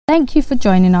Thank you for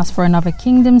joining us for another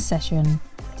Kingdom session,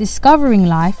 discovering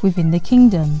life within the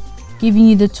Kingdom, giving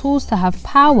you the tools to have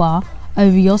power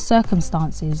over your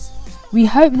circumstances. We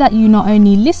hope that you not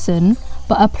only listen,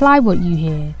 but apply what you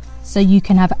hear, so you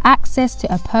can have access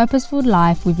to a purposeful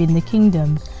life within the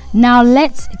Kingdom. Now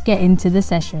let's get into the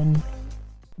session.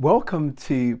 Welcome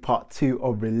to part 2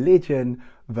 of Religion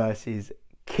versus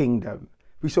Kingdom.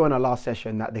 We saw in our last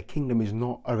session that the Kingdom is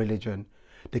not a religion.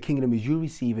 The Kingdom is you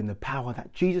receiving the power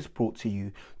that Jesus brought to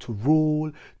you to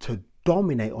rule, to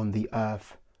dominate on the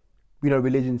earth. We know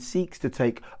religion seeks to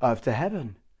take earth to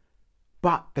heaven,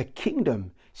 but the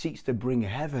Kingdom seeks to bring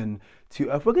heaven to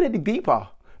earth. We're going to dig deeper.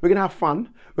 We're going to have fun.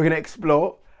 We're going to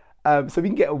explore so we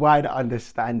can get a wider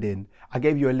understanding. I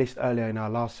gave you a list earlier in our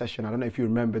last session. I don't know if you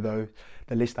remember though,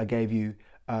 the list I gave you,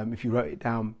 if you wrote it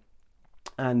down.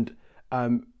 And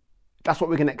that's what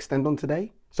we're going to extend on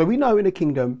today. So we know in the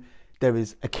Kingdom, there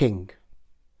is a king.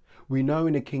 We know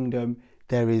in the Kingdom,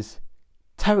 there is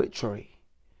territory.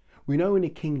 We know in the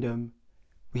Kingdom,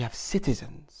 we have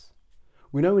citizens.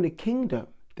 We know in the Kingdom,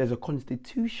 there's a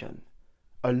constitution,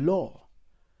 a law.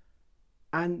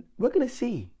 And we're going to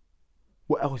see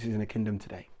what else is in the Kingdom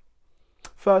today.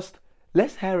 First,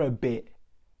 let's hear a bit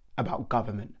about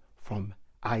government from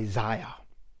Isaiah.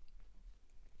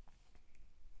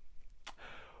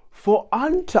 For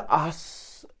unto us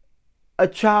a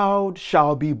child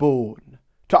shall be born,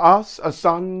 to us a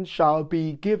son shall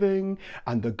be given,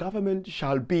 and the government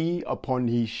shall be upon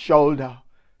his shoulder,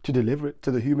 to deliver it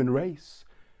to the human race.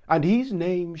 And his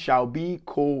name shall be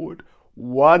called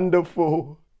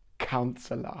Wonderful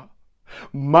Counselor,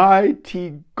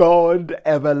 Mighty God,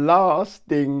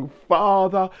 Everlasting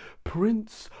Father,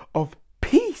 Prince of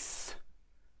Peace.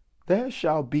 There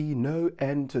shall be no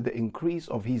end to the increase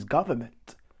of his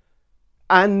government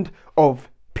and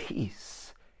of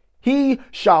peace. He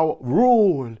shall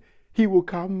rule. He will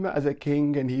come as a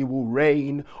king, and he will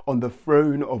reign on the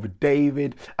throne of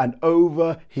David and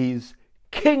over his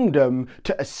kingdom,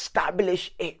 to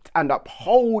establish it and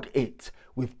uphold it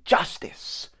with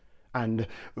justice and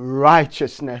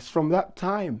righteousness from that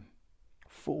time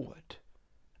forward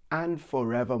and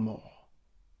forevermore.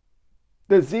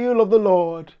 The zeal of the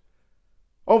Lord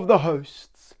of the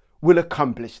hosts will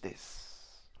accomplish this.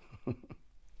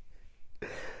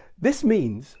 This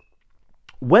means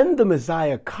when the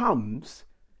Messiah comes,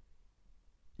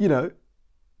 he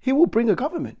will bring a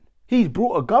government. He's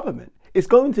brought a government. It's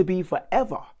going to be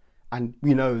forever. And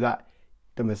we know that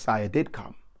the Messiah did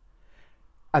come.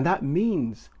 And that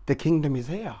means the Kingdom is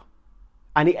here.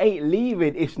 And it ain't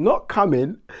leaving. It's not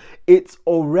coming. It's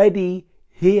already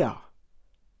here.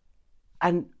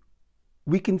 And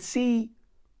we can see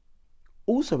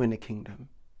also in the Kingdom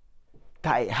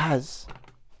that it has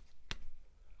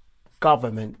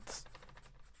government.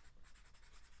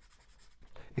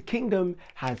 The Kingdom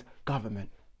has government.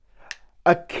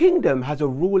 A kingdom has a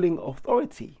ruling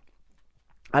authority.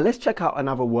 And let's check out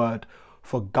another word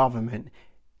for government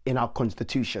in our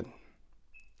constitution.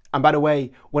 And by the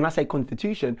way, when I say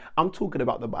constitution, I'm talking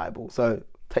about the Bible. So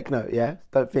take note, yeah?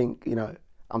 Don't think,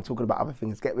 I'm talking about other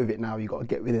things. Get with it now. You got to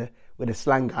get with the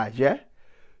slang, guys, yeah?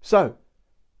 So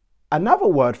another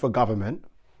word for government,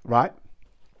 right,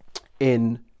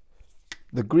 in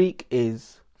the Greek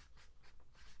is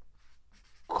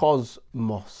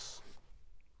cosmos.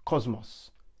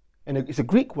 Cosmos. And it's a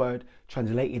Greek word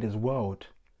translated as world.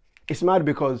 It's mad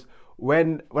because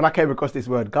when I came across this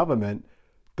word government,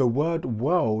 the word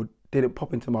world didn't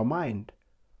pop into my mind.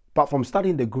 But from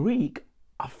studying the Greek,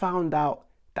 I found out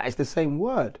that it's the same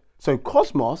word. So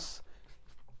cosmos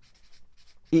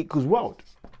equals world,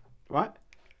 right?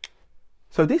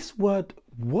 So this word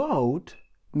world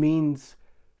means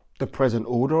the present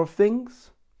order of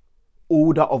things,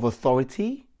 order of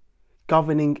authority,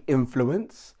 governing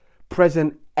influence,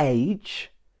 present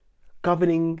age,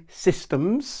 governing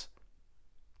systems.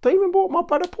 Don't you remember what my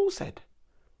brother Paul said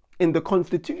in the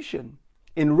Constitution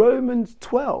in Romans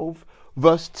 12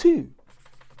 verse 2?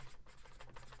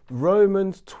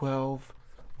 Romans 12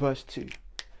 verse 2.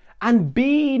 And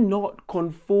be not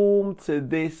conformed to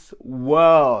this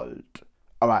world.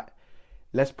 All right,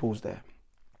 let's pause there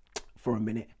for a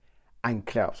minute and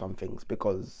clear up some things,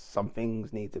 because some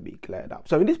things need to be cleared up.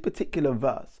 So in this particular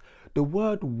verse, the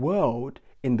word world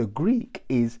in the Greek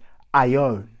is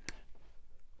aion.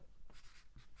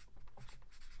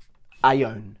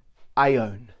 Aion.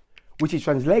 Aion. Which is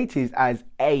translated as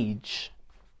age.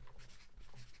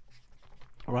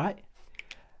 All right?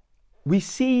 We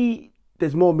see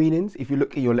there's more meanings if you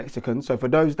look at your lexicon. So for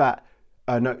those that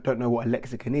don't know what a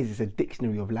lexicon is, it's a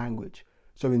dictionary of language.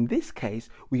 So in this case,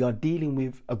 we are dealing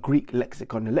with a Greek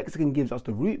lexicon. The lexicon gives us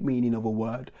the root meaning of a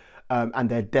word and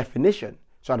their definition.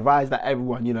 So I advise that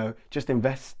everyone, just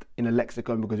invest in a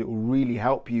lexicon, because it will really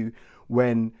help you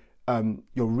when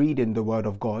you're reading the word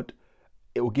of God.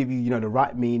 It will give you, the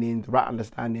right meanings, the right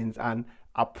understandings, and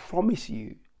I promise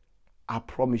you,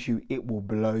 it will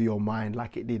blow your mind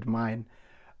like it did mine.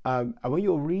 And when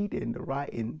you're reading the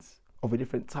writings of a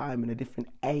different time and a different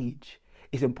age,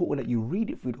 it's important that you read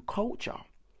it through the culture,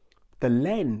 the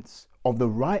lens of the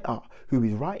writer who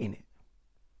is writing it.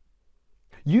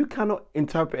 You cannot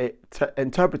interpret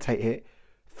it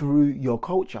through your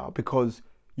culture, because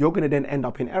you're going to then end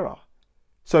up in error.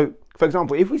 So, for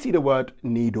example, if we see the word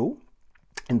needle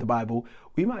in the Bible,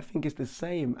 we might think it's the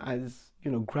same as,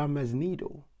 grandma's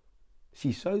needle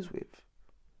she sews with.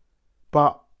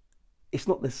 But it's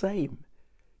not the same.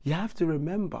 You have to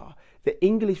remember the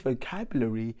English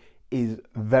vocabulary is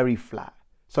very flat.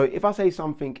 So if I say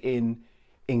something in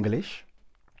English,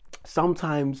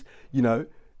 sometimes, you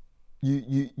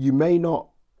may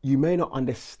not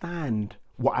understand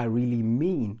what I really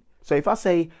mean. So if I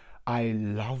say, I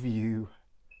love you,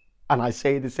 and I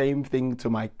say the same thing to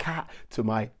my cat, to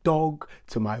my dog,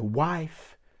 to my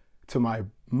wife, to my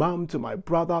mum, to my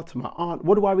brother, to my aunt,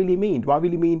 what do I really mean? Do I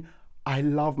really mean I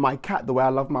love my cat the way I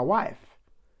love my wife?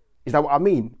 Is that what I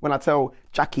mean? When I tell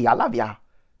Jackie, I love ya,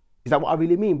 is that what I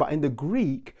really mean? But in the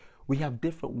Greek, we have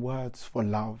different words for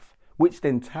love, which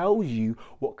then tells you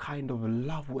what kind of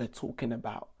love we're talking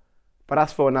about. But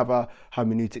that's for another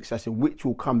hermeneutic session, which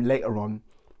will come later on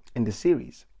in the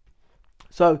series.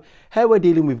 So here we're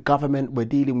dealing with government, we're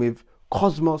dealing with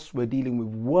cosmos, we're dealing with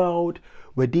world,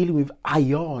 we're dealing with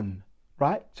aion,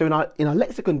 right? So in our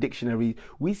lexicon dictionary,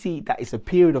 we see that it's a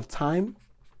period of time.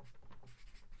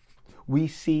 We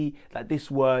see that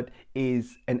this word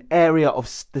is an area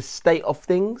of the state of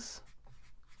things.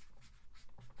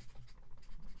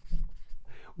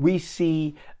 We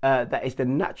see that it's the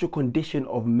natural condition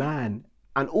of man.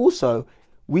 And also,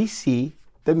 we see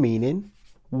the meaning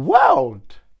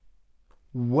world.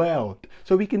 World.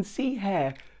 So we can see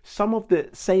here some of the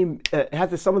same, it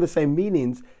has some of the same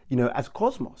meanings, as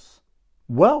cosmos,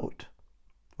 world,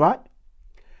 right?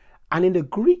 And in the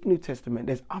Greek New Testament,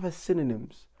 there's other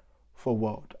synonyms for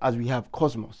world, as we have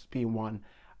cosmos being one,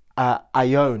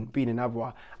 aion being another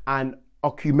one, and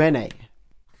okumene,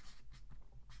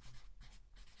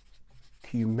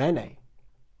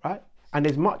 right? And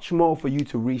there's much more for you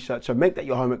to research. So make that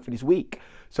your homework for this week.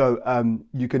 So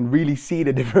you can really see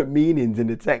the different meanings in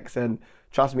the text, and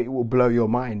trust me, it will blow your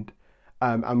mind.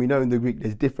 And we know in the Greek,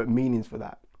 there's different meanings for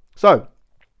that. So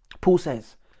Paul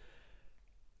says,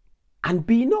 and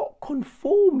be not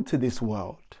conformed to this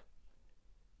world,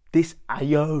 this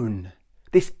aion,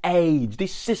 this age,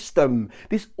 this system,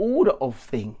 this order of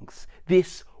things,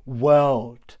 this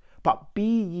world, but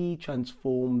be ye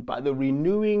transformed by the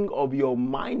renewing of your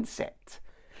mindset,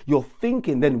 your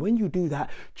thinking. Then when you do that,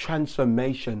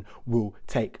 transformation will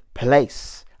take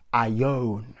place.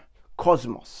 Aion,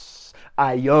 cosmos,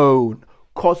 aion,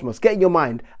 cosmos. Get in your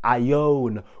mind,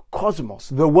 aion, cosmos,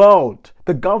 the world,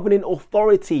 the governing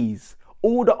authorities,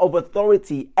 order of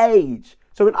authority, age.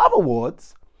 So in other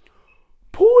words,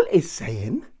 Paul is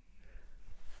saying,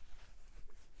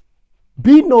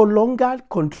 be no longer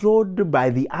controlled by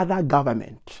the other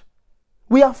government.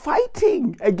 We are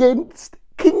fighting against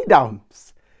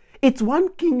kingdoms. It's one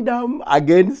kingdom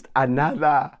against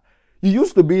another. You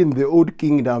used to be in the old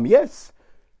kingdom, yes.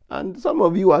 And some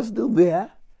of you are still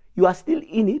there. You are still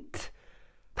in it.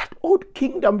 That old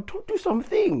kingdom taught you some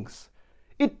things.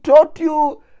 It taught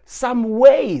you some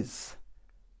ways.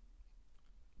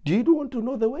 Do you want to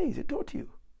know the ways it taught you?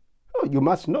 Oh, you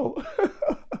must know.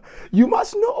 You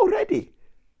must know already.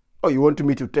 Oh, you want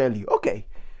me to tell you? Okay.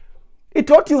 It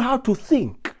taught you how to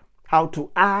think, how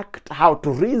to act, how to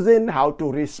reason, how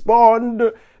to respond.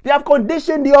 They have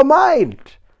conditioned your mind.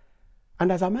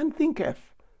 And as a man thinketh,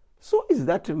 so is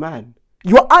that man.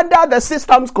 You are under the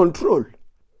system's control,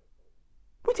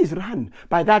 which is run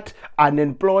by that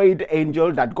unemployed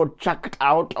angel that got chucked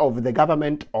out of the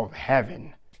government of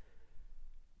heaven.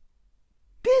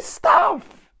 This stuff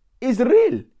is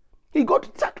real. He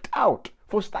got chucked out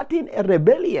for starting a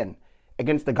rebellion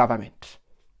against the government.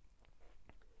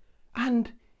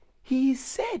 And he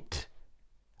set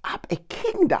up a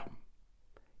kingdom.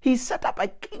 He set up a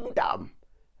kingdom.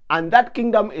 And that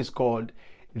kingdom is called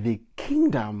the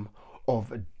kingdom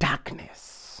of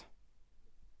darkness.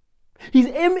 His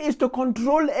aim is to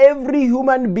control every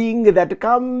human being that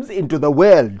comes into the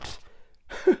world.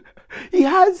 He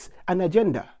has an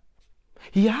agenda.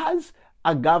 He has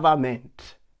a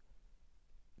government.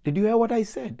 Did you hear what I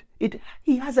said?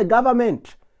 He has a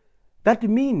government. That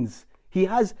means he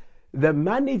has the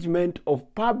management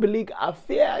of public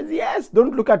affairs. Yes,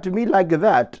 don't look at me like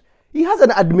that. He has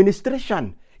an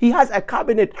administration. He has a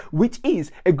cabinet, which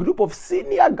is a group of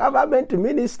senior government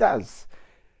ministers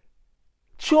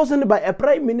chosen by a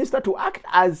prime minister to act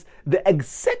as the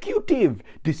executive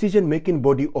decision-making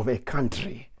body of a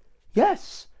country.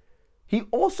 Yes, he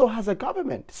also has a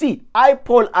government. See, I,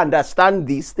 Paul, understand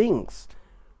these things.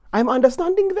 I'm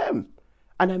understanding them.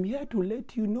 And I'm here to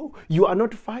let you know, you are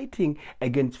not fighting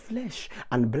against flesh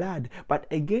and blood, but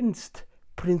against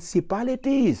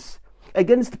principalities,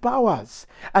 against powers,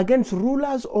 against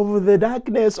rulers of the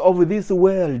darkness of this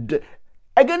world,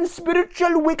 against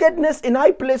spiritual wickedness in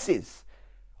high places,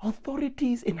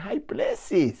 authorities in high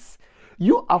places.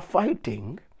 You are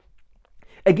fighting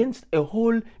against a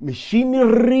whole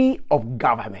machinery of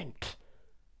government.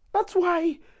 That's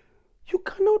why you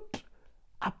cannot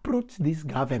approach this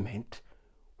government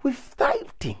with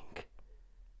doubting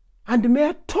and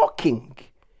mere talking.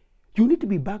 You need to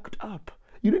be backed up.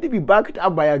 You need to be backed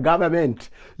up by a government.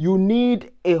 You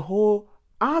need a whole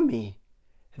army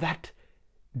that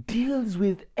deals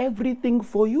with everything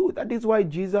for you. That is why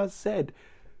Jesus said,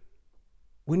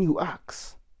 when you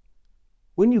ask,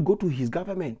 when you go to his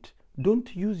government,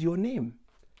 don't use your name,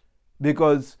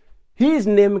 because his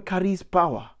name carries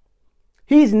power.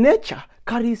 His nature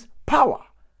carries power.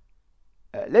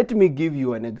 Let me give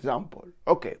you an example.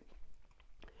 Okay.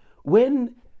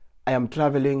 When I am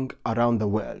traveling around the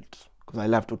world, because I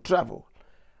love to travel,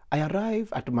 I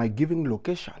arrive at my given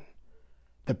location.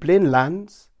 The plane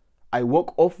lands, I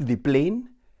walk off the plane,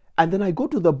 and then I go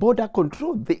to the border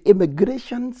control, the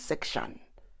immigration section.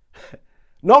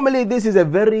 Normally, this is a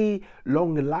very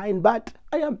long line, but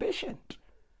I am patient.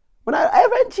 When I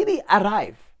eventually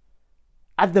arrive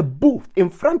at the booth in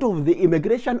front of the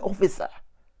immigration officer,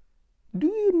 do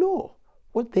you know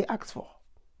what they ask for?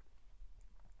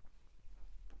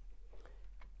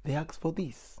 They ask for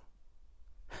this.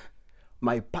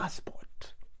 My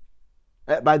passport.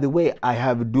 By the way, I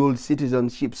have dual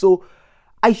citizenship, so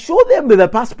I show them the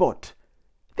passport.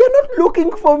 They're not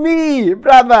looking for me,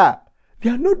 brother. They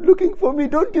are not looking for me.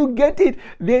 Don't you get it?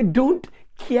 They don't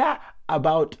care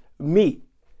about me.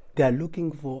 They are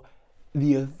looking for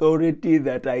the authority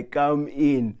that I come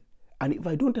in. And if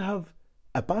I don't have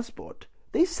a passport,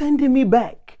 they send me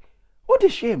back. What a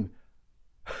shame.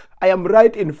 I am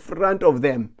right in front of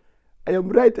them. I am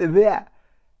right there.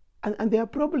 And they are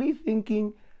probably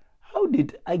thinking, how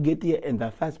did I get here in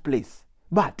the first place?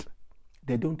 But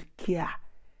they don't care.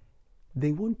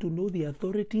 They want to know the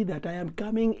authority that I am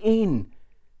coming in.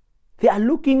 They are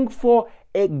looking for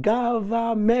a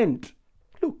government.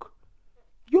 Look,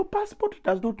 your passport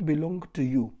does not belong to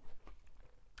you.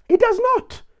 It does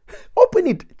not. Open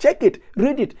it, check it,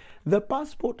 read it. The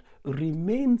passport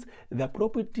remains the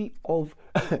property of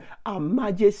Her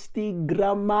Majesty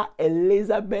Grandma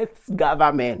Elizabeth's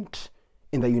government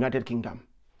in the United Kingdom.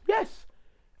 Yes,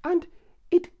 and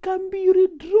it can be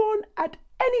redrawn at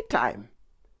any time.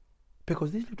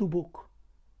 Because this little book,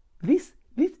 this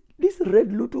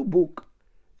red little book,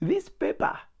 this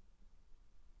paper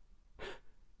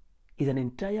is an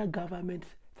entire government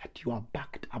that you are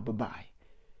backed up by.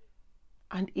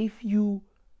 And if you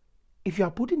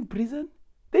are put in prison,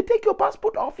 they take your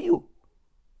passport off you.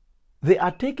 They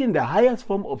are taking the highest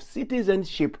form of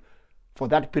citizenship for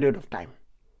that period of time.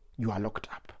 You are locked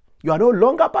up. You are no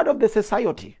longer part of the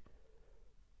society.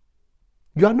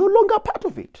 You are no longer part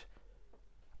of it.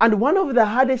 And one of the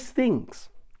hardest things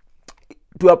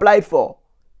to apply for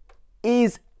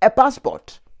is a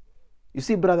passport. You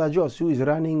see, Brother Josh, who is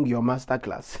running your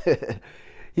masterclass,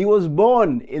 he was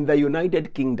born in the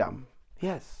United Kingdom.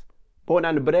 Yes, born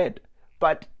and bred.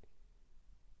 But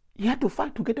he had to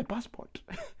fight to get a passport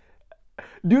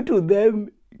due to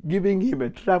them giving him a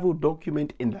travel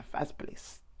document in the first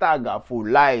place.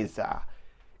 Tagafulaiza.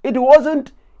 It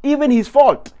wasn't even his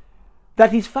fault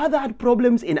that his father had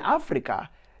problems in Africa.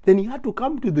 Then he had to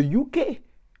come to the UK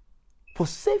for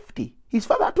safety. His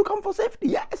father had to come for safety,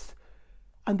 yes.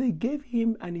 And they gave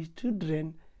him and his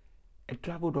children a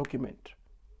travel document.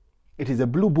 It is a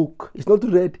blue book. It's not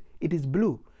red, it is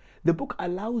blue. The book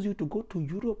allows you to go to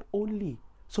Europe only.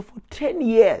 So for 10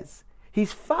 years,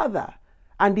 his father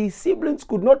and his siblings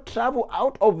could not travel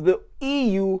out of the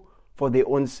EU for their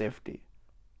own safety.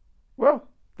 Well,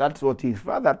 that's what his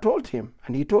father told him,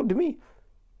 and he told me.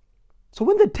 So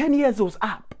when the 10 years was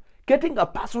up, getting a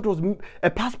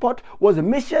passport was a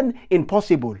mission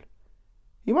impossible.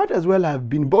 He might as well have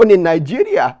been born in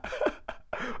Nigeria.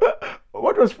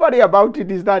 What was funny about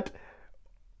it is that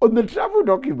on the travel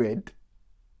document,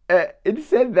 it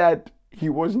said that he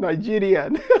was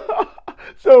Nigerian.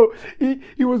 So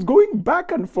he was going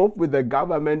back and forth with the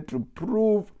government to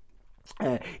prove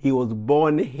he was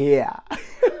born here.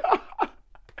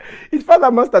 His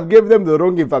father must have given them the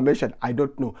wrong information. I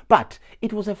don't know. But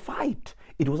it was a fight.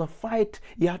 It was a fight.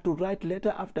 He had to write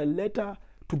letter after letter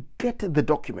to get the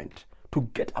document, to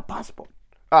get a passport.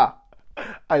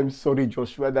 I'm sorry,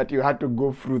 Joshua, that you had to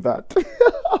go through that.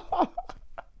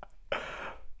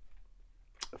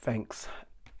 Thanks,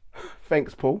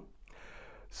 Paul.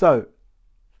 So,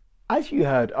 as you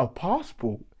heard, a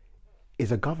passport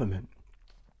is a government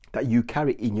that you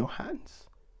carry in your hands.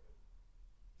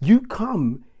 You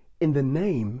come in the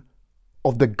name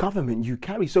of the government you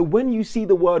carry. So when you see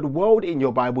the word world in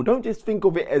your Bible, don't just think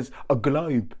of it as a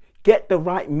globe. Get the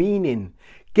right meaning.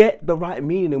 Get the right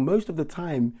meaning. And most of the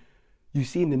time you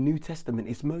see in the New Testament,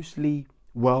 it's mostly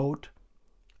world,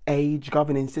 age,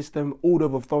 governing system, order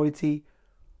of authority.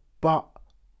 But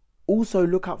also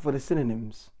look out for the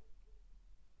synonyms,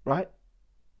 right?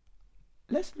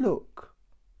 Let's look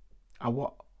at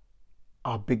what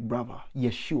our big brother,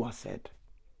 Yeshua, said.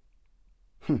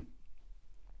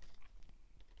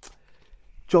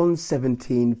 John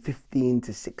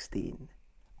 17:15-16.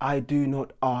 I do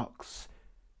not ask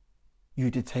you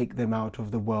to take them out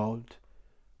of the world,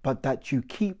 but that you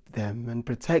keep them and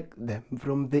protect them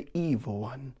from the evil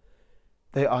one.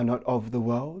 They are not of the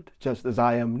world, just as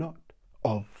I am not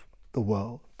of the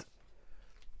world.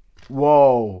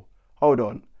 Whoa, hold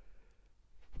on.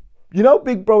 You know,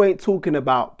 Big Bro ain't talking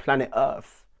about planet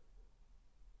Earth,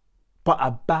 but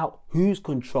about who's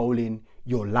controlling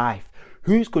your life,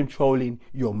 who's controlling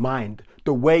your mind,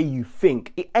 the way you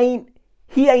think. He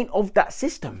ain't of that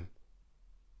system.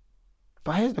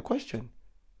 But here's the question.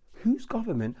 Whose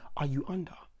government are you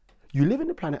under? You live in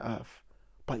the planet Earth,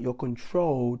 but you're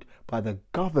controlled by the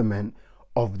government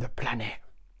of the planet.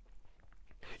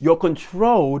 You're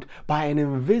controlled by an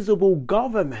invisible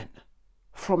government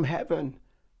from heaven,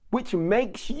 which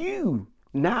makes you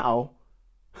now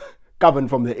governed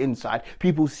from the inside.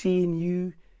 People seeing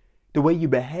you, the way you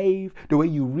behave, the way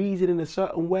you reason in a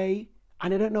certain way,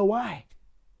 and they don't know why.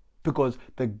 Because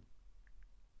the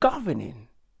governing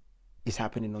is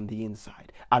happening on the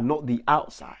inside and not the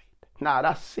outside. Nah,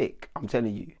 that's sick, I'm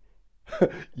telling you.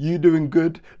 You doing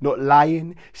good, not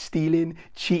lying, stealing,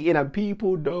 cheating, and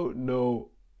people don't know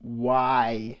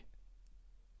why.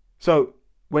 So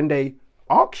when they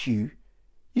ask you,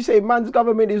 you say man's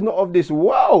government is not of this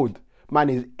world. Man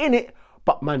is in it,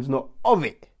 but man's not of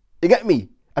it. You get me?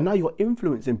 And now you're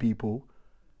influencing people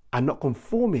and not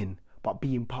conforming, but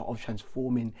being part of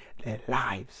transforming their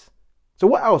lives. So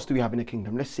what else do we have in the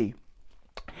kingdom? Let's see.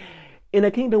 In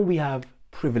a kingdom, we have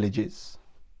privileges.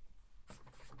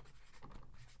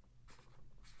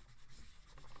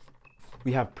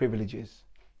 We have privileges,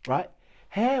 right?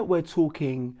 Here we're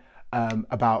talking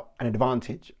about an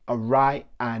advantage, a right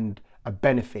and a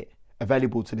benefit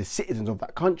available to the citizens of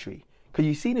that country. Because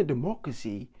you see in a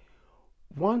democracy,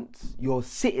 once you're a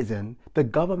citizen, the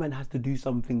government has to do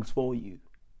some things for you.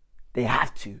 They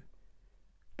have to.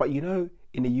 But you know,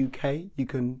 in the UK, you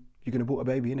can abort a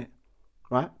baby, innit?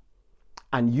 Right?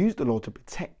 And use the law to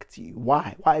protect you.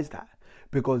 Why? Why is that?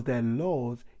 Because their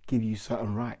laws give you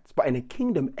certain rights. But in a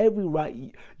kingdom, every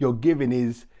right you're given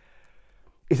is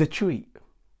a treat.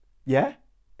 Yeah?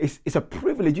 It's a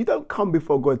privilege. You don't come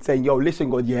before God saying, yo, listen,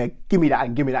 God, yeah, give me that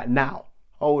and give me that now.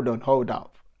 Hold on, hold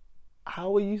up.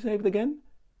 How are you saved again?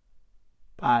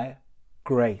 By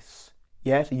grace.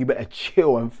 Yeah, so you better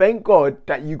chill and thank God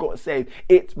that you got saved.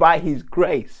 It's by his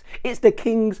grace. It's the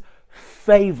king's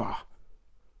favor.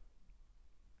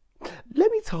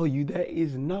 Let me tell you, there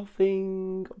is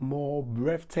nothing more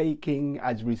breathtaking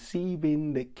as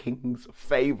receiving the king's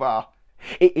favor.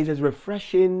 It is as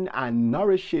refreshing and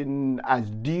nourishing as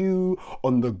dew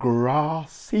on the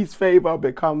grass. His favor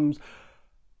becomes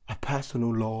a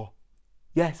personal law.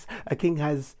 Yes, a king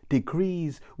has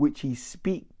decrees which he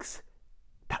speaks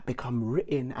that become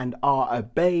written and are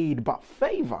obeyed, but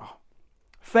favor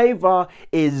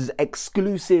is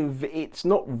exclusive. It's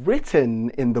not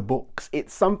written in the books.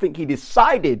 It's something he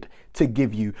decided to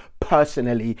give you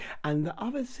personally, and the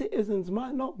other citizens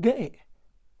might not get it.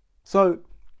 So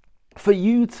for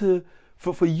you,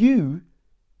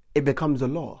 it becomes a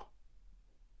law.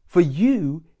 For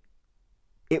you,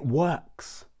 it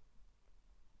works.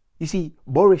 You see,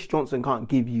 Boris Johnson can't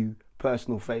give you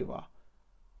personal favor.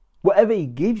 Whatever he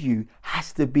gives you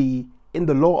has to be in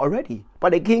the law already.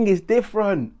 But the king is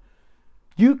different.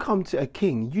 You come to a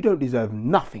king, you don't deserve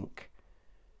nothing.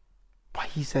 But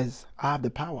he says, I have the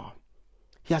power.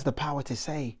 He has the power to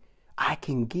say, I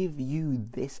can give you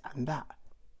this and that.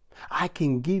 I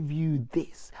can give you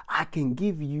this. I can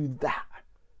give you that.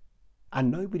 And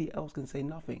nobody else can say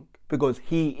nothing because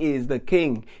he is the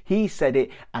king. He said it,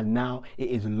 and now it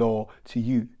is law to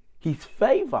you. His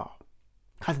favor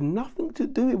has nothing to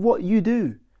do with what you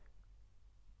do.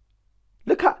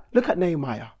 Look at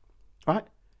Nehemiah, right?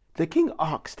 The king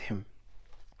asked him,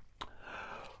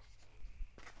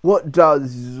 why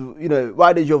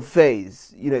does your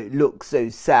face, look so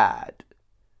sad?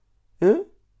 Huh?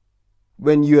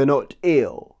 When you are not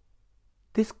ill.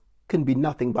 This can be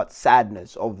nothing but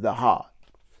sadness of the heart.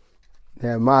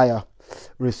 Nehemiah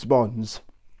responds,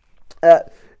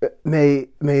 may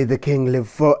the king live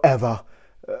forever.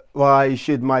 Why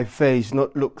should my face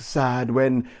not look sad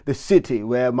when the city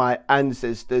where my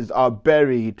ancestors are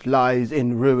buried lies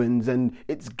in ruins and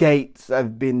its gates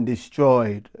have been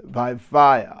destroyed by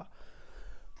fire?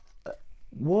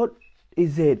 What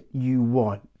is it you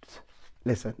want?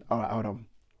 Listen, all right, hold on.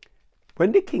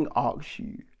 When the king asks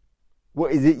you,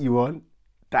 what is it you want?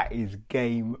 That is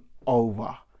game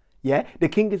over. Yeah? The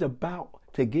king is about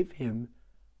to give him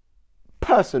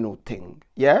personal thing.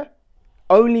 Yeah?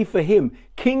 Only for him.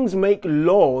 Kings make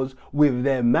laws with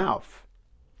their mouth.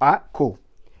 All right, cool.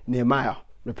 Nehemiah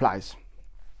replies,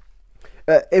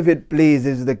 if it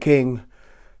pleases the king,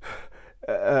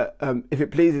 and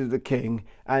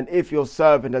if your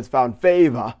servant has found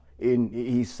favor in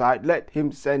his sight, let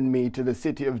him send me to the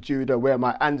city of Judah where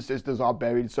my ancestors are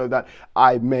buried so that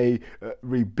I may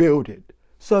rebuild it.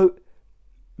 So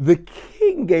the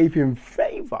king gave him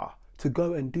favor to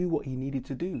go and do what he needed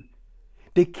to do.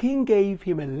 The king gave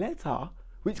him a letter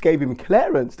which gave him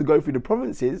clearance to go through the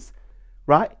provinces,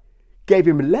 right? Gave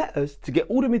him letters to get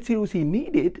all the materials he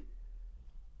needed.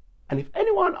 And if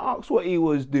anyone asks what he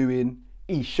was doing,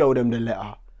 he showed them the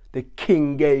letter. The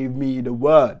king gave me the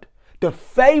word. The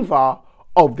favor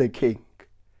of the king.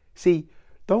 See,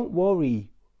 don't worry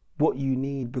what you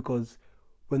need, because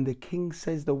when the king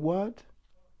says the word,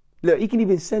 look, he can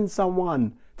even send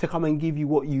someone to come and give you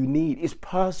what you need. It's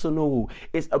personal.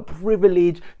 It's a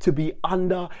privilege to be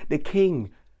under the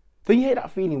king. So you hear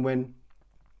that feeling when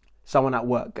someone at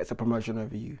work gets a promotion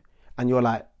over you and you're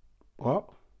like, what?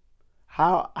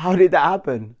 How did that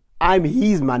happen? I'm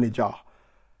his manager.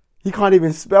 He can't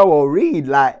even spell or read.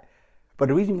 But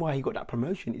the reason why he got that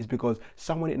promotion is because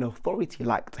someone in authority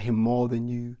liked him more than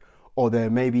you, or there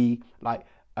may be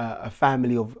a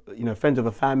family of, friends of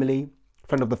a family,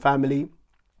 friend of the family.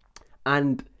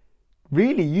 And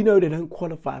really, they don't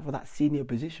qualify for that senior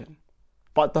position.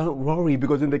 But don't worry,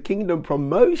 because in the kingdom,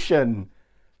 promotion,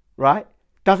 right,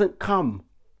 doesn't come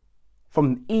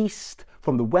from the east,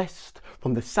 from the west,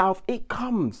 from the south. It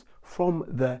comes from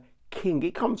the king.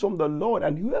 It comes from the Lord.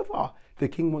 And whoever the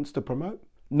king wants to promote,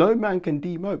 no man can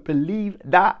demote. Believe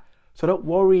that. So don't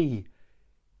worry.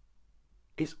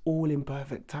 It's all in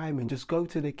perfect timing. Just go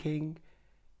to the king.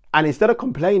 And instead of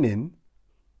complaining,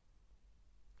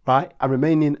 right, and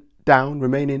remaining down,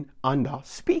 remaining under,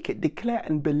 speak it, declare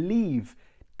and believe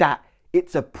that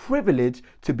it's a privilege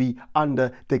to be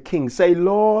under the king. Say,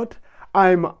 Lord,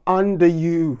 I'm under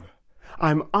you.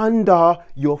 I'm under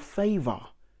your favor.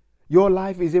 Your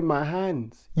life is in my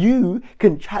hands. You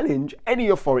can challenge any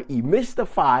authority,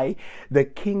 mystify the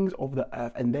kings of the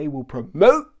earth, and they will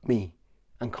promote me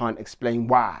and can't explain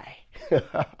why.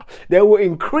 They will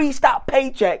increase that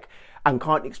paycheck and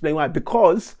can't explain why,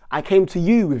 because I came to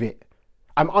you with it.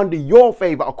 I'm under your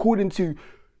favor according to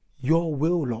your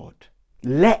will, Lord.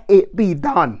 Let it be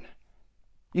done.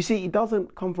 You see, it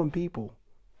doesn't come from people,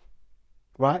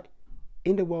 right?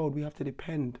 In the world, we have to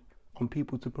depend on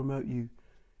people to promote you.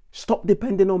 Stop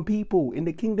depending on people. In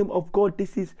the kingdom of God,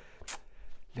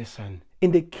 listen,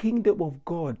 in the kingdom of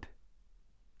God,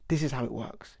 this is how it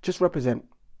works. Just represent.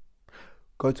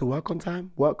 Go to work on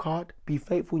time, work hard, be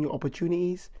faithful in your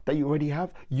opportunities that you already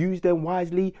have. Use them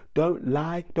wisely. Don't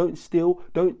lie, don't steal,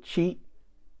 don't cheat.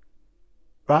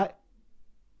 Right?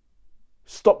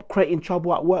 Stop creating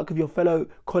trouble at work with your fellow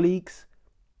colleagues.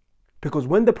 Because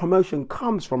when the promotion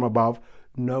comes from above,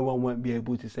 no one won't be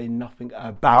able to say nothing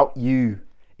about you.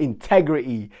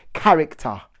 Integrity,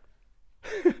 character.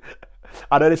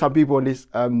 I know there's some people on this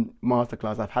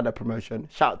masterclass. I've had a promotion.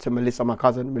 Shout out to Melissa, my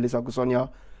cousin, Melissa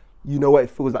Kusonia. You know what it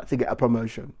feels like to get a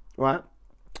promotion, right?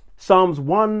 Psalms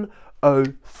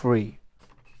 103.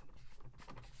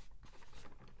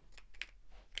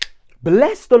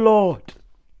 Bless the Lord,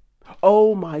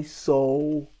 O my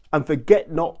soul, and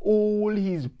forget not all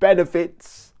his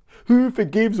benefits, who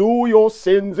forgives all your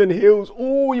sins and heals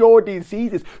all your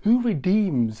diseases, who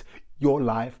redeems your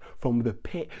life from the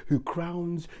pit, who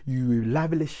crowns you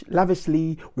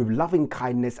lavishly with loving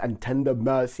kindness and tender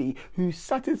mercy, who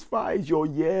satisfies your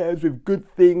years with good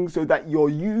things so that your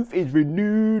youth is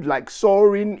renewed like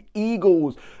soaring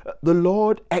eagles. The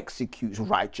Lord executes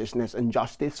righteousness and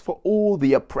justice for all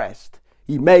the oppressed.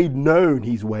 He made known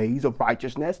his ways of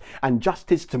righteousness and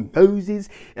justice to Moses,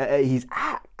 his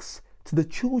acts to the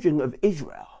children of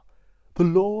Israel. The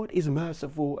Lord is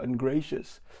merciful and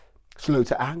gracious, slow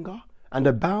to anger, and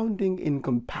abounding in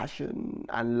compassion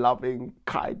and loving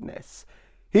kindness.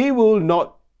 He will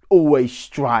not always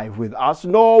strive with us,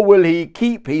 nor will he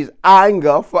keep his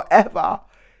anger forever.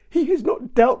 He has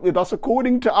not dealt with us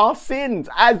according to our sins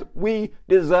as we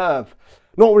deserve,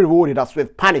 nor rewarded us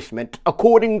with punishment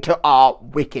according to our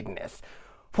wickedness.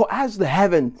 For as the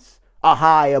heavens are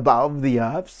high above the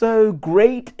earth, so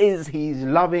great is his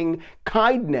loving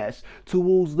kindness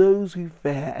towards those who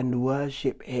fear and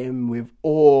worship him with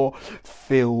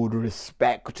awe-filled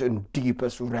respect and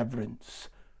deepest reverence.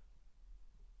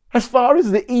 As far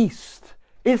as the east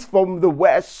is from the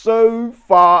west, so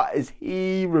far as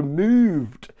he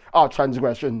removed our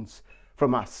transgressions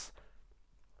from us.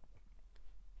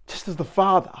 Just as the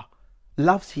Father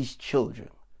loves his children,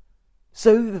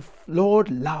 so the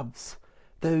Lord loves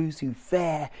those who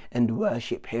fear and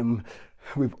worship him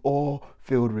with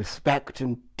awe-filled respect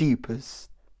and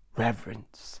deepest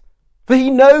reverence. For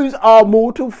he knows our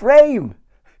mortal frame.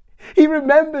 He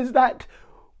remembers that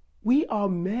we are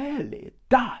merely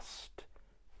dust.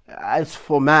 As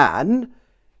for man,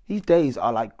 his days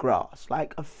are like grass,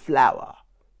 like a flower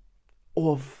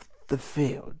of the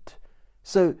field.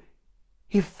 So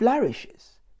he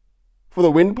flourishes, for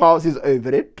the wind passes over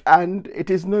it, and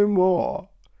it is no more,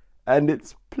 and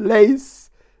its place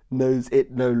knows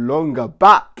it no longer.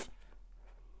 But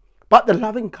the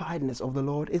loving kindness of the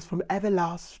Lord is from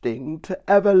everlasting to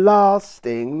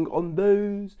everlasting on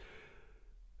those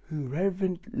who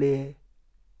reverently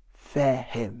fear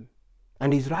him,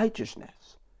 and his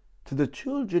righteousness to the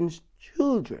children's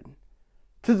children,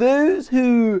 to those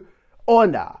who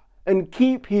honor and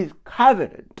keep his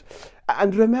covenant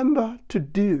and remember to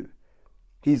do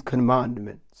his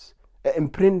commandments,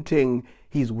 imprinting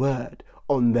his word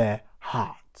on their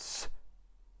hearts.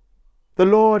 The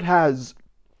Lord has,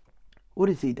 what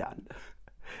has he done?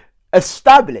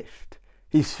 Established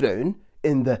his throne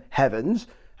in the heavens,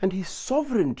 and his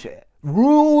sovereignty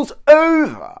rules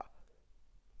over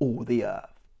all the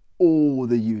earth, all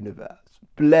the universe.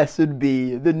 Blessed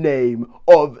be the name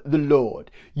of the Lord,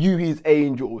 you his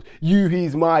angels, you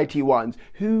his mighty ones,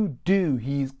 who do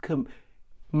his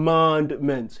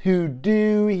commandments,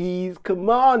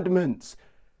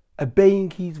 obeying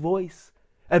his voice,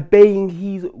 obeying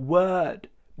his word.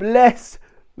 Bless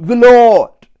the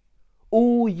Lord,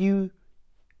 all you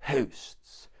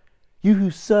hosts, you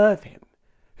who serve him,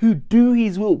 who do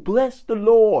his will. Bless the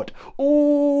Lord,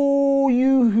 all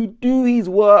you who do his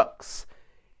works.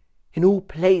 In all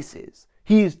places,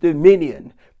 his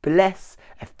dominion. Bless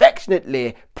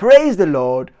affectionately. Praise the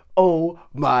Lord, O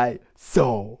my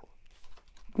soul.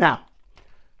 Now,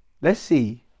 let's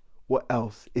see what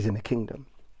else is in the kingdom.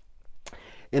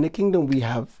 In the kingdom, we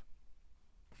have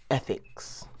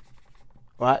ethics,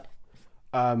 right?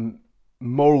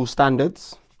 Moral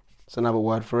standards. That's another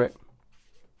word for it.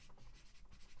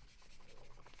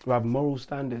 We have moral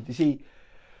standards. You see,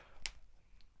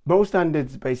 moral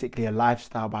standards is basically a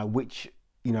lifestyle by which,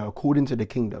 according to the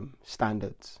kingdom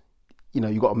standards, you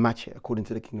got to match it according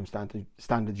to the kingdom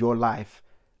standards. Your life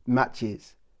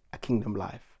matches a kingdom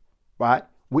life, right?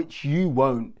 Which you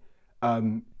won't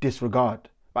disregard.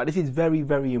 Right? This is very,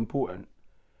 very important.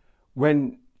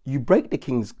 When you break the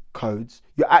king's codes,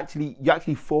 you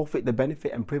actually forfeit the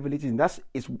benefit and privileges, and that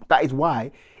is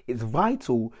why it's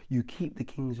vital you keep the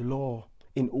king's law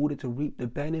in order to reap the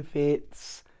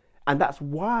benefits. And that's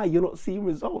why you're not seeing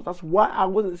results. That's why I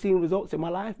wasn't seeing results in my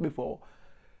life before.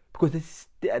 Because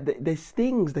there's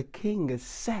things the king has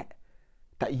set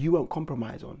that you won't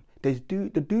compromise on. The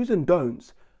do's and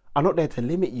don'ts are not there to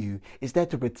limit you. It's there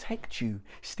to protect you.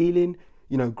 Stealing,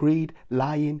 greed,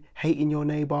 lying, hating your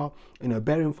neighbor,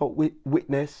 bearing false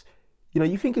witness.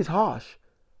 You think it's harsh,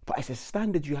 but it's a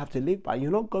standard you have to live by.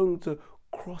 You're not going to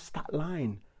cross that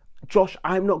line. Josh,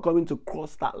 I'm not going to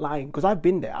cross that line, because I've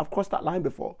been there. I've crossed that line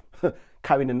before.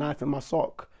 Carrying a knife in my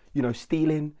sock,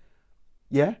 stealing.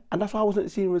 Yeah? And that's why I wasn't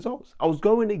seeing results. I was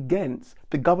going against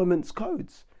the government's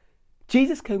codes.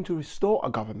 Jesus came to restore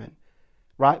a government,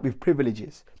 right? With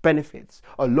privileges, benefits,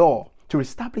 a law, to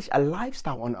establish a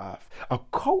lifestyle on earth, a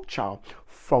culture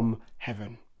from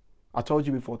heaven. I told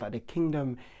you before that the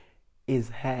kingdom is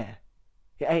here.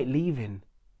 It ain't leaving,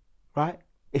 right?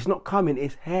 It's not coming,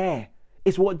 it's here.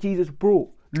 It's what Jesus brought.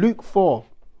 Luke 4,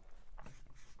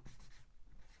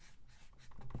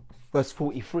 verse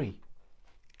 43.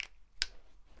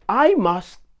 I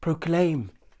must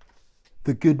proclaim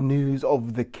the good news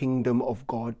of the kingdom of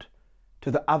God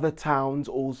to the other towns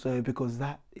also, because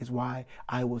that is why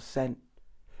I was sent.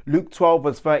 Luke 12,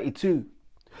 verse 32.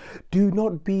 Do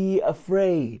not be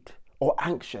afraid or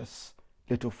anxious,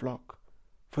 little flock,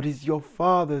 for it is your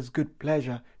Father's good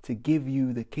pleasure to give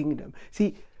you the kingdom.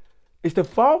 See, it's the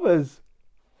Father's,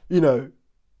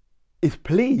 is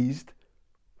pleased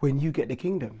when you get the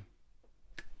kingdom.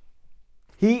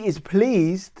 He is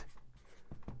pleased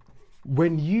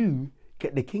when you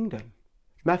get the kingdom.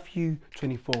 Matthew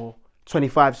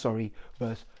 25,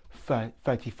 verse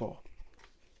 34.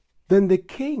 Then the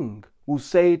king will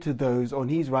say to those on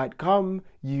his right, come,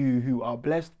 you who are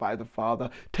blessed by the Father,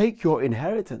 take your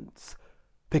inheritance,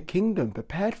 the kingdom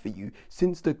prepared for you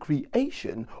since the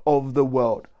creation of the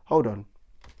world. Hold on.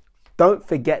 Don't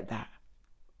forget that.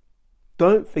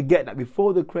 Don't forget that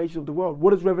before the creation of the world.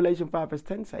 What does Revelation 5 verse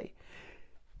 10 say?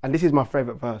 And this is my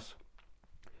favorite verse.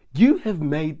 You have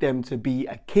made them to be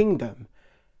a kingdom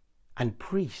and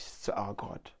priests to our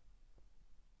God.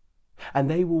 And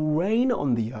they will reign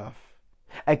on the earth,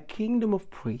 a kingdom of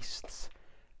priests.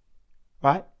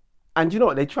 Right? And you know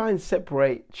what? They try and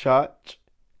separate church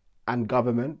and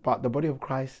government, but the body of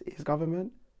Christ is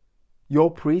government.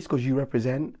 You're priests because you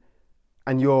represent,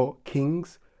 and you're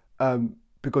kings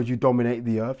because you dominate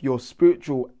the earth. You're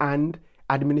spiritual and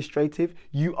administrative.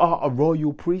 You are a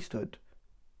royal priesthood.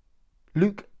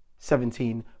 Luke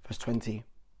 17, verse 20.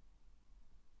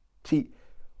 See,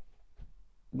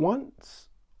 once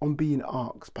on being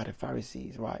asked by the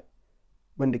Pharisees, right,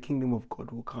 when the kingdom of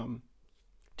God will come,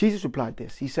 Jesus replied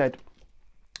this. He said,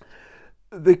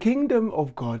 the kingdom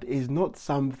of God is not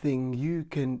something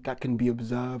that can be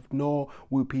observed, nor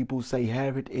will people say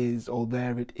here it is or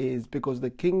there it is, because the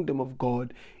kingdom of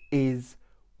God is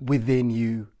within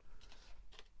you.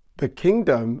 The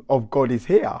kingdom of God is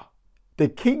here. The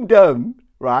kingdom,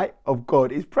 right, of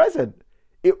God is present.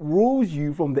 It rules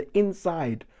you from the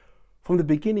inside. From the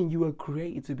beginning, you were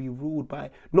created to be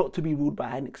not to be ruled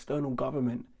by an external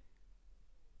government.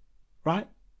 Right?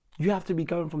 You have to be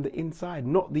going from the inside,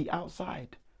 not the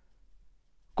outside.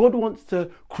 God wants to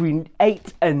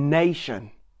create a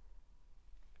nation.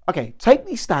 Okay, take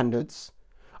these standards.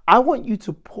 I want you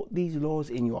to put these laws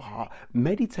in your heart,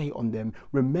 meditate on them,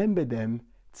 remember them,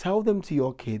 tell them to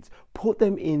your kids, put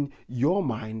them in your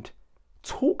mind,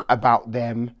 talk about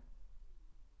them.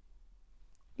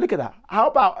 Look at that. How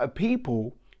about a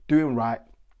people doing right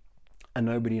and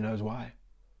nobody knows why?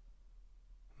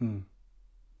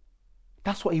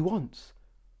 That's what he wants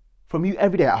from you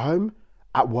every day, at home,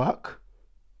 at work,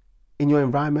 in your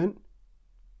environment,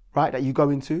 right, that you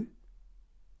go into.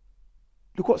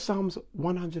 Look what Psalms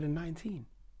 119.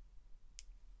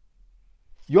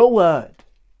 Your word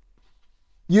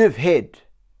you have hid,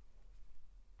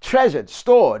 treasured,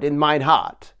 stored in mine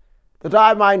heart, that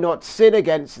I might not sin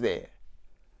against thee.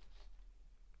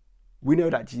 We know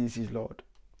that Jesus is Lord,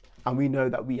 and we know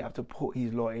that we have to put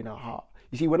his law in our heart.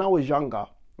 You see, when I was younger,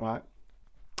 right,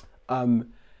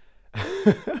 and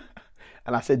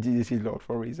I said Jesus is Lord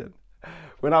for a reason.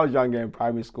 When I was younger in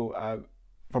primary school,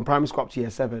 from primary school up to year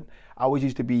 7, I always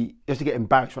used to get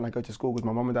embarrassed when I go to school because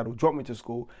my mum and dad would drop me to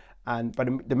school, but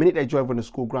the minute they drove on the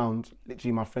school grounds,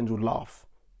 literally my friends would laugh.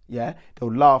 Yeah, they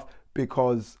would laugh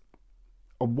because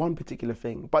of one particular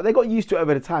thing, but they got used to it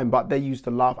over the time. But they used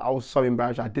to laugh. I was so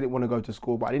embarrassed. I didn't want to go to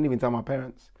school, but I didn't even tell my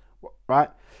parents. Right?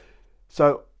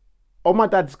 So on my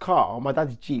dad's car, on my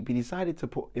dad's Jeep, he decided to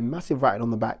put in massive writing on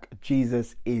the back,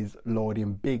 "Jesus is Lord,"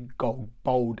 in big gold,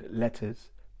 bold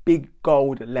letters. Big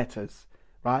gold letters,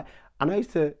 right? And I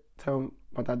used to tell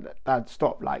my dad,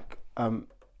 stop, like,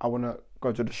 I want to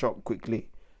go to the shop quickly.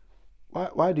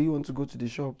 Why do you want to go to the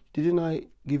shop? Didn't I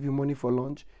give you money for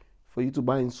lunch for you to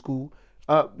buy in school?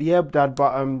 Yeah, Dad,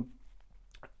 but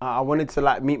I wanted to,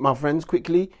 like, meet my friends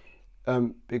quickly,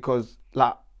 because,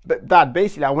 like, but Dad,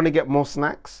 basically I want to get more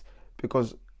snacks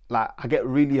because, like, I get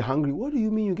really hungry. What do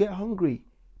you mean you get hungry?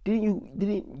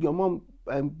 Didn't your mom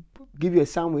give you a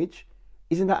sandwich?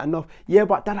 Isn't that enough? Yeah,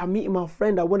 but Dad, I'm meeting my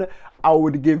friend. I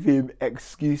would give him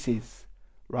excuses,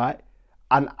 right?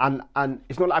 And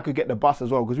it's not like I could get the bus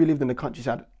as well, because we lived in the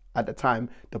countryside at the time.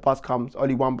 The bus comes,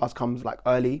 only one bus comes, like,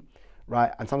 early,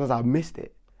 right? And sometimes I missed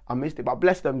it. But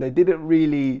bless them, they didn't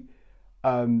really,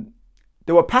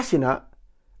 they were passionate,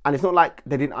 and it's not like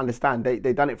they didn't understand.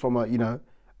 They done it from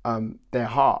their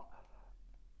heart.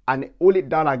 And all it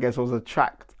done, I guess, was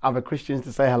attract other Christians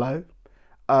to say hello.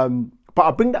 But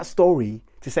I bring that story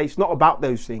to say it's not about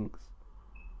those things,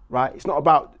 right? It's not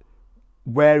about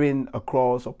wearing a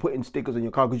cross or putting stickers on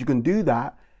your car, because you can do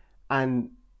that and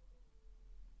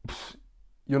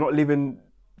you're not living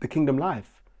the kingdom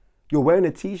life. You're wearing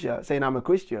a t-shirt saying I'm a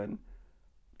Christian,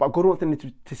 but God wants them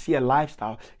to see a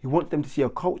lifestyle. He wants them to see a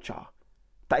culture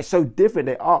that is so different.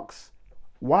 They ask,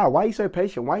 why are you so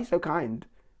patient? Why are you so kind?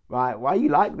 Right? Why are you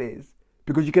like this?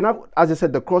 Because you can have, as I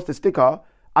said, the cross, the sticker,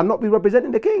 and not be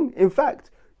representing the king. In fact,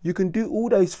 you can do all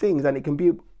those things and it can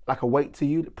be like a weight to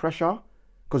you, pressure,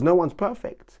 because no one's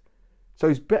perfect. So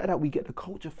it's better that we get the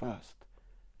culture first.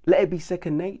 Let it be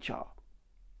second nature,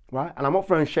 right? And I'm not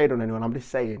throwing shade on anyone. I'm just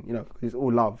saying, you know, it's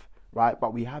all love, right?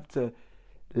 But we have to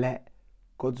let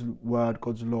God's word,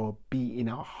 God's law be in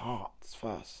our hearts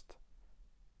first.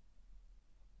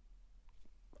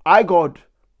 I, God,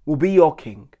 will be your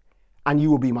king and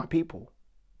you will be my people.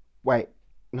 Wait,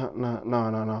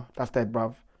 no. That's dead,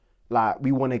 bruv. Like,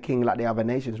 we want a king like the other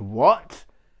nations. What?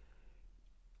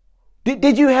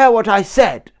 Did you hear what I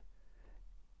said?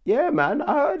 Yeah, man,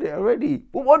 I heard it already.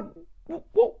 But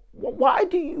why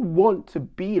do you want to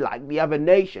be like the other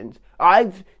nations?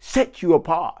 I've set you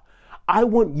apart. I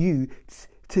want you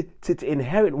to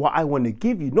inherit what I want to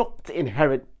give you, not to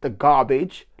inherit the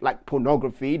garbage like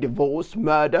pornography, divorce,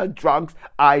 murder, drugs,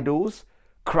 idols,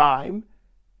 crime.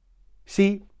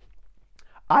 See,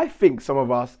 I think some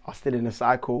of us are still in a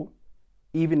cycle,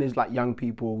 even as like young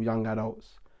people, young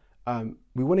adults.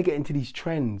 We want to get into these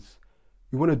trends.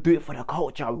 We want to do it for the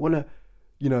culture. We want to,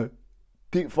 you know,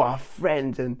 do it for our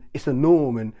friends, and it's a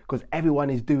norm, and because everyone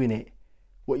is doing it.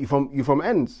 What, you from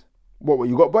ends? What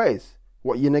you got boys?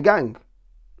 What, you in a gang?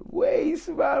 Waste,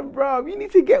 man, bro. You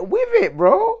need to get with it,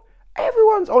 bro.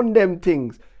 Everyone's on them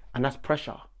things. And that's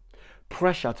pressure.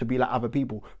 Pressure to be like other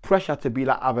people. Pressure to be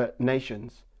like other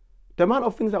nations. The amount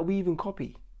of things that we even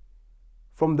copy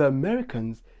from the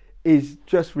Americans is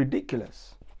just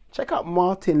ridiculous. Check out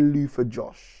Martin Luther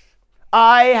Josh.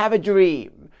 I have a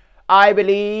dream. I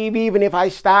believe even if I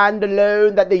stand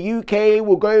alone that the UK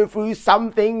will go through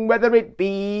something, whether it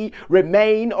be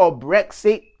Remain or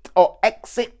Brexit or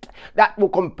exit, that will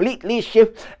completely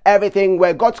shift everything,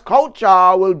 where God's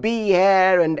culture will be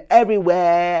here and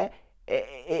everywhere.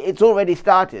 It's already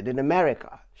started in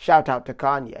America. Shout out to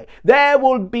Kanye. There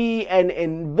will be an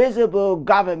invisible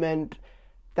government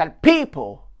that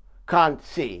people can't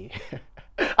see.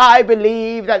 I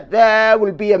believe that there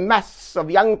will be a mass of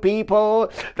young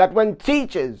people that when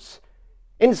teachers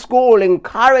in school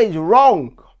encourage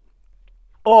wrong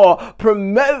or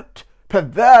promote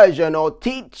perversion or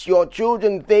teach your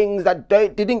children things that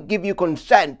didn't give you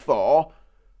consent for,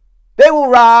 they will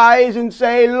rise and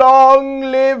say, long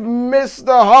live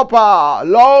Mr. Hopper,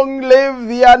 long live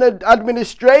the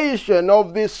administration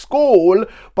of this school.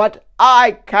 But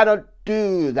I cannot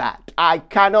do that. I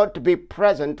cannot be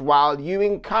present while you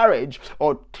encourage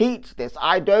or teach this.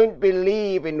 I don't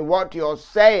believe in what you're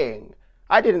saying.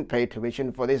 I didn't pay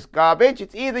tuition for this garbage.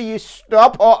 It's either you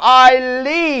stop or I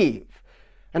leave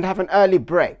and have an early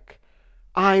break.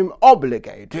 I'm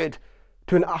obligated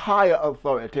to a higher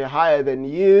authority, higher than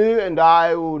you, and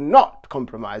I will not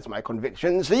compromise my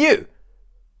convictions for you.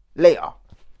 Later.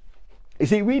 You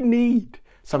see, we need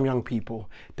some young people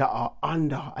that are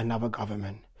under another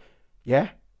government. Yeah?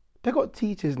 They got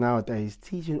teachers nowadays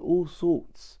teaching all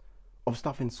sorts of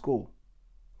stuff in school,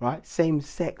 right?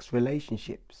 Same-sex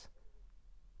relationships.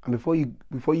 And before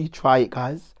you try it,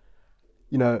 guys,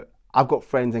 you know, I've got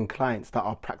friends and clients that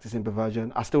are practicing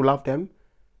perversion. I still love them.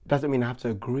 Doesn't mean I have to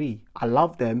agree. I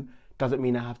love them. Doesn't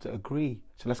mean I have to agree.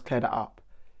 So let's clear that up.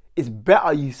 It's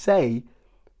better you say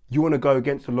you want to go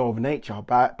against the law of nature,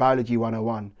 biology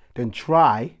 101, than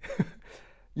try,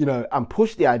 you know, and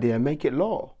push the idea and make it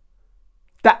law.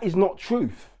 That is not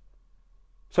truth.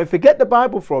 So forget the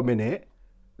Bible for a minute.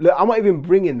 Look, I'm not even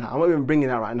bringing that. I'm not even bringing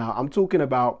that right now. I'm talking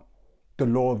about the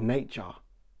law of nature.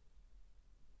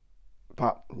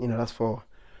 But, you know, that's for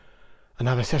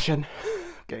another session.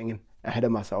 Getting ahead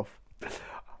of myself.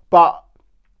 But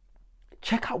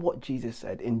check out what Jesus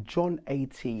said in John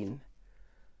 18,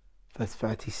 verse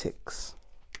 36.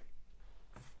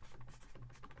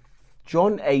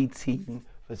 John 18,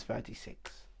 verse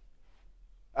 36.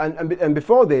 And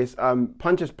before this,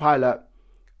 Pontius Pilate,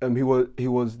 he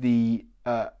was the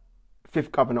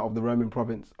fifth governor of the Roman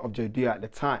province of Judea at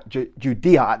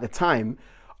the time,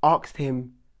 asked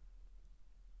him,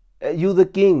 "You the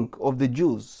king of the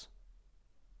Jews?"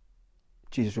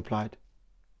 Jesus replied,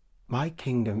 "My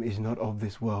kingdom is not of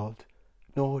this world,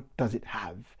 nor does it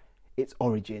have its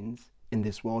origins in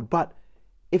this world. But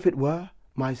if it were,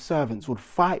 my servants would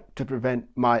fight to prevent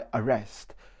my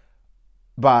arrest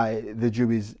by the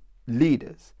Jewish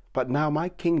leaders. But now my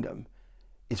kingdom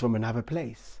is from another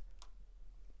place."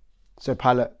 So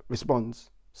Pilate responds,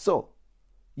 "So,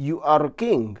 you are a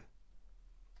king?"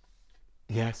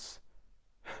 "Yes,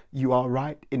 you are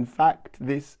right. In fact,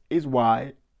 this is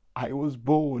why I was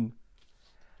born."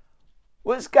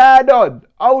 "What's going on?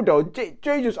 Hold on,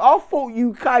 Jesus, I thought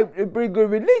you came to bring a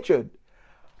religion."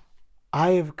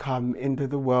 "I have come into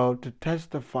the world to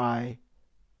testify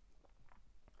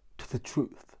to the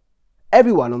truth.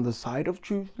 Everyone on the side of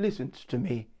truth listens to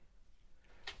me."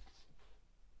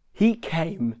 He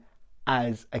came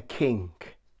as a king.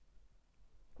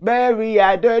 "Mary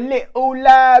had a little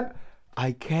lamb."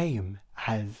 "I came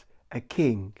as a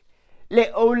king."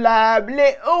 Little lamb,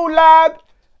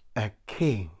 a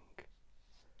king."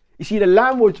 You see, the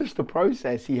lamb was just a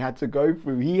process he had to go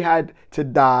through. He had to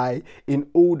die in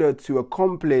order to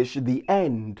accomplish the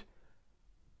end.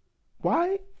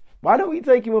 Why? Why don't we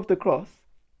take him off the cross?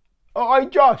 "Oh, hey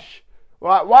Josh,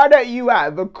 right, why don't you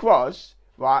have a cross,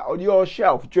 right, on your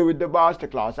shelf during the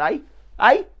masterclass, eh?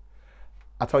 Eh?"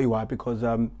 I'll tell you why, because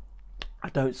I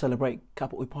don't celebrate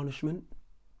capital punishment.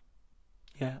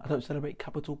 Yeah, I don't celebrate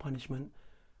capital punishment.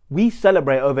 We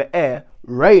celebrate over here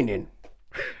reigning.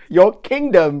 Your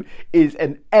kingdom is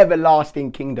an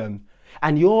everlasting kingdom,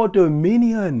 and your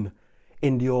dominion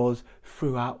endures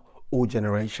throughout all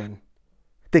generation.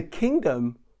 The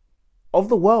kingdom of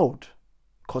the world,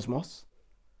 cosmos,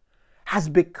 has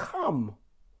become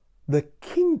the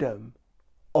kingdom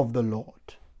of the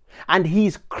Lord. And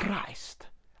he's Christ.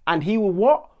 And he will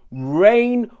what?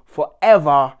 Reign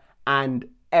forever and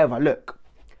ever. Look,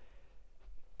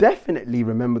 definitely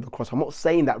remember the cross. I'm not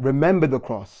saying that. Remember the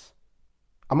cross.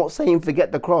 I'm not saying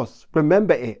forget the cross.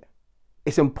 Remember it.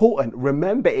 It's important.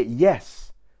 Remember it,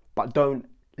 yes, but don't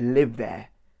live there.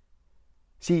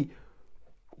 See,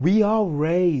 we are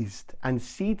raised and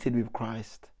seated with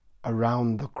Christ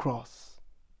around the cross.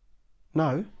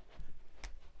 No.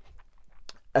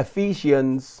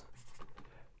 Ephesians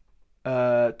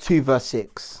 2 verse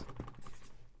 6.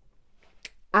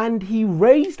 "And he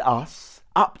raised us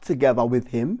up together with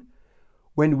him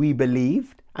when we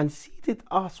believed, and seated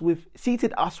us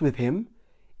with him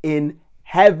in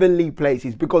heavenly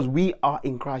places," because we are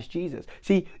in Christ Jesus.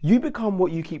 See, you become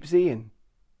what you keep seeing.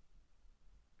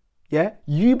 Yeah,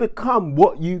 you become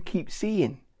what you keep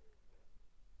seeing.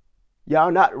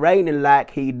 Y'all not reigning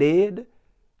like he did.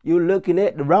 You're looking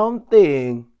at the wrong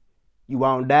thing. You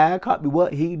won't die, copy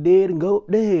what he did and go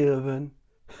to heaven.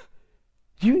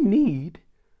 You need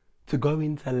to go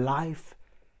into life.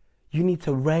 You need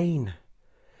to reign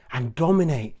and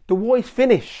dominate. The war is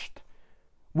finished.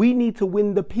 We need to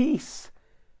win the peace.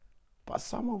 But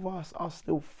some of us are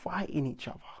still fighting each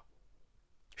other,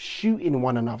 shooting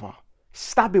one another,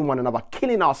 stabbing one another,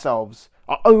 killing ourselves,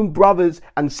 our own brothers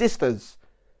and sisters.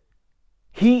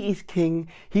 He is king.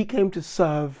 He came to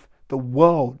serve the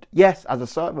world, yes, as a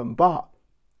servant, but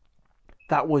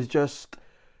that was just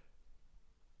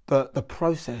the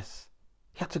process.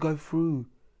 He had to go through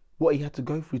what he had to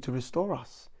go through to restore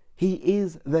us. He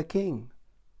is the king.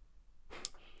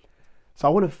 So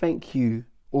I want to thank you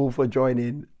all for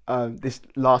joining this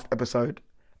last episode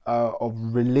of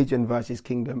Religion versus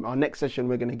Kingdom. Our next session,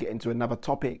 we're going to get into another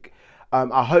topic.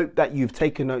 I hope that you've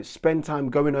taken notes, spend time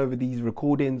going over these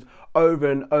recordings over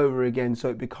and over again so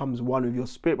it becomes one with your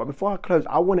spirit. But before I close,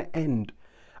 I want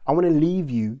to leave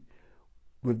you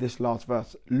with this last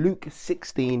verse. Luke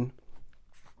 16,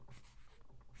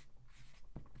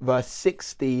 verse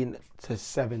 16 to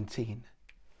 17.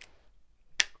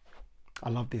 I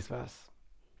love this verse.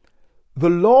 "The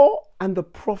law and the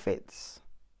prophets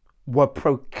were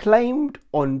proclaimed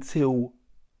until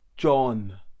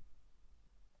John."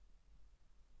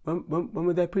 When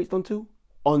were they preached until?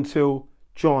 Until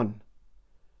John.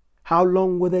 How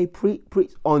long were they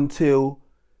preached? Until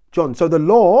John. So the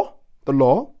law,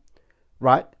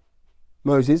 right?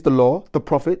 Moses, the law, the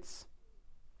prophets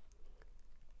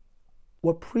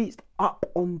were preached up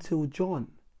until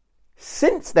John.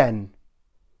 Since then,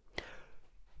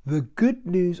 the good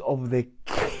news of the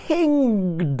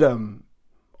kingdom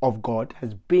of God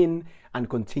has been and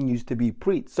continues to be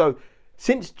preached. So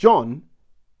since John,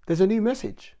 there's a new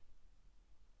message.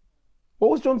 What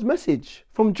was John's message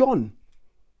from John?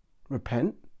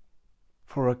 Repent,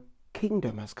 for a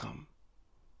kingdom has come.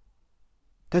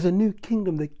 There's a new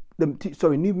kingdom,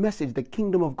 new message, the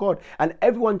kingdom of God. And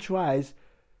everyone tries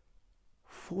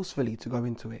forcefully to go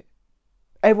into it.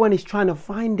 Everyone is trying to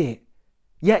find it.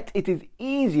 Yet it is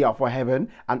easier for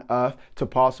heaven and earth to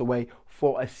pass away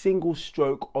for a single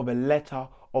stroke of a letter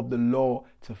of the law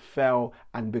to fail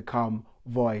and become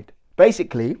void.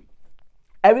 Basically,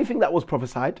 everything that was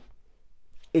prophesied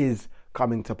is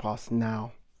coming to pass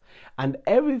now. And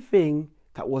everything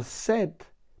that was said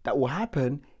that will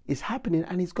happen is happening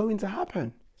and is going to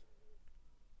happen.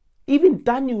 Even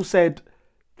Daniel said,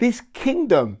 this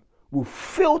kingdom will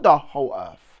fill the whole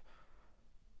earth.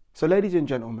 So ladies and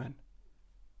gentlemen,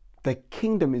 the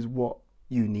kingdom is what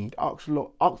you need. Ask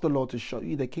the Lord to show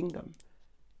you the kingdom.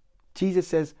 Jesus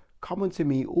says, come unto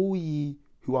me, all ye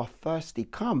who are thirsty,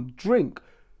 come, drink,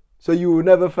 so you will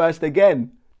never thirst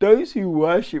again. Those who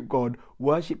worship God,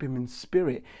 worship him in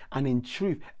spirit and in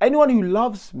truth. Anyone who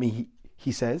loves me,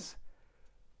 he says,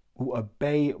 will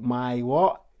obey my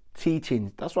what?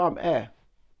 Teachings. That's why I'm here.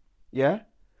 Yeah?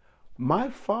 My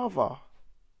Father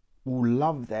will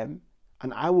love them,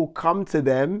 and I will come to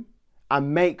them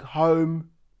and make home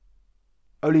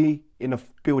only in a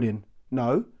building.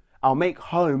 No, I'll make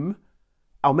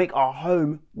our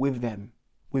home with them,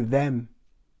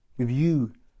 with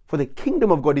you. For the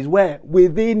kingdom of God is where?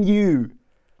 Within you,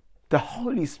 the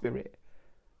Holy Spirit.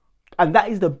 And that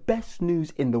is the best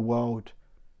news in the world.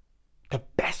 The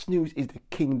best news is the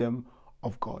kingdom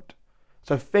of God.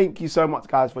 So thank you so much,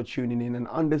 guys, for tuning in, and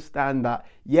understand that,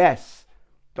 yes,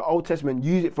 the Old Testament,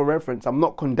 use it for reference. I'm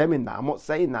not condemning that. I'm not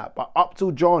saying that. But up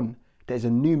till John, there's a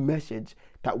new message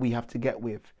that we have to get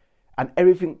with. And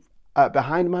everything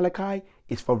behind Malachi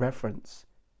is for reference.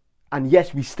 And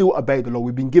yes, we still obey the law.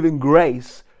 We've been given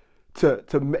grace to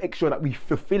make sure that we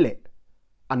fulfill it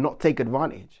and not take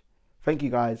advantage. Thank you,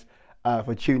 guys,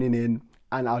 for tuning in.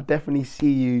 And I'll definitely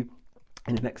see you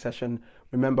in the next session.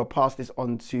 Remember, pass this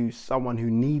on to someone who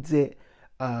needs it.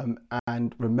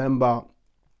 And remember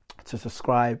to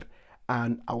subscribe.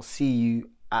 And I'll see you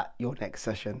at your next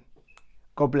session.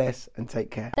 God bless and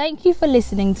take care. Thank you for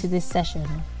listening to this session.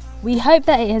 We hope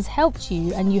that it has helped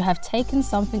you and you have taken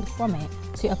something from it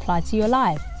to apply to your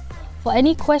life. For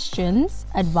any questions,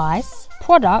 advice,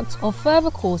 product or further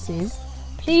courses,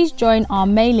 please join our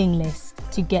mailing list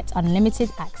to get unlimited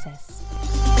access.